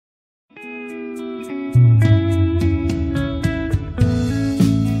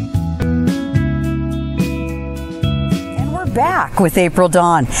back with Aprylle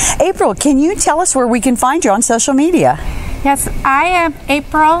Dawn. Aprylle, can you tell us where we can find you on social media? Yes, I am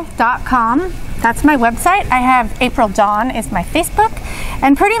Aprylle.com. That's my website. I have Aprylle Dawn is my Facebook.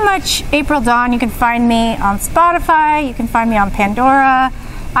 And pretty much Aprylle Dawn, you can find me on Spotify, you can find me on Pandora,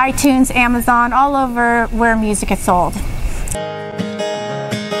 iTunes, Amazon, all over where music is sold.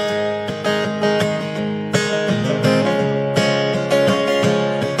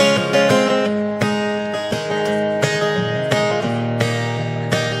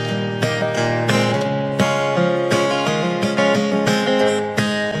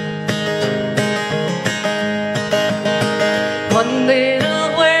 One little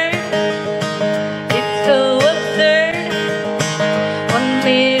word, it's so absurd. One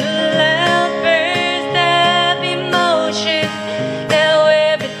little outburst of emotion, now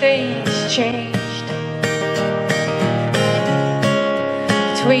everything's changed.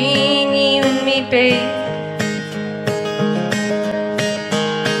 Between you and me, babe,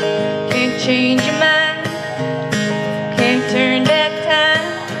 can't change your mind, can't turn back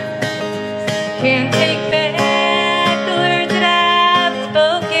time, can't take back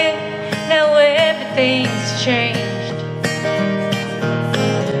changed.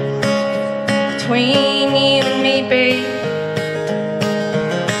 Between you and me, babe,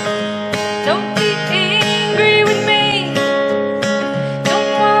 don't be angry with me.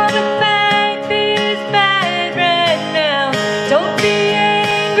 Don't wanna fight this fight right now. Don't be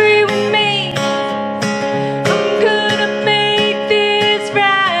angry with me. I'm gonna make this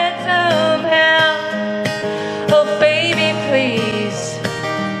right somehow. Oh baby, please,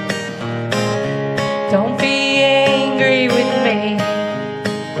 don't be angry with me.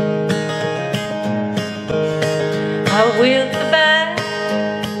 I will survive,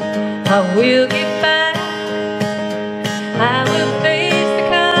 I will get by, I will face the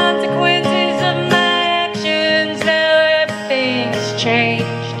consequences of my actions. Now everything's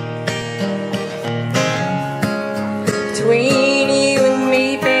changed. Between you and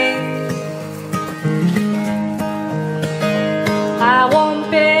me, babe, I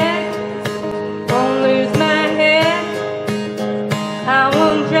won't beg, won't lose my head, I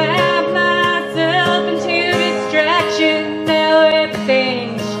won't drive myself into distraction. Now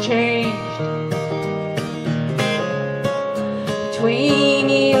everything's changed. Between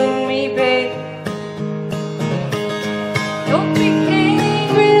you and me, babe, don't be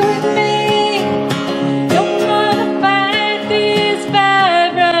angry with me. Don't wanna fight this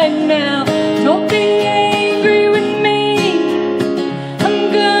fight right now. Don't be angry with me.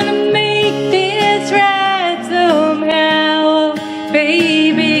 I'm gonna make this right somehow.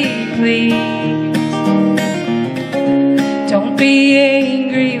 Baby, please, don't be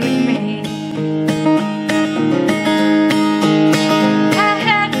angry with me. I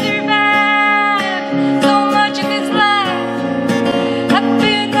have survived so much in this life. I've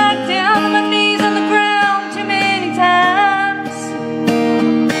been knocked down on my knees on the ground too many times.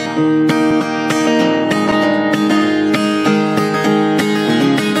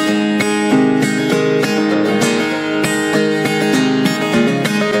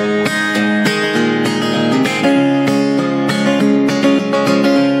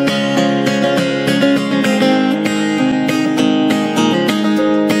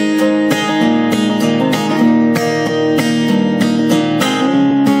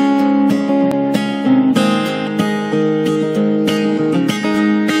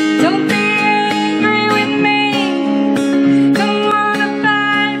 Don't be angry with me. Don't wanna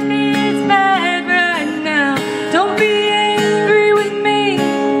fight this fight right now. Don't be angry with me.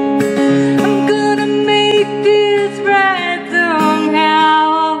 I'm gonna make this right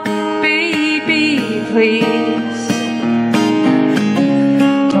somehow. Baby, please,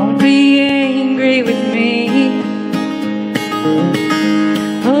 don't be angry with me.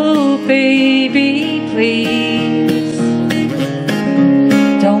 Oh, baby, please.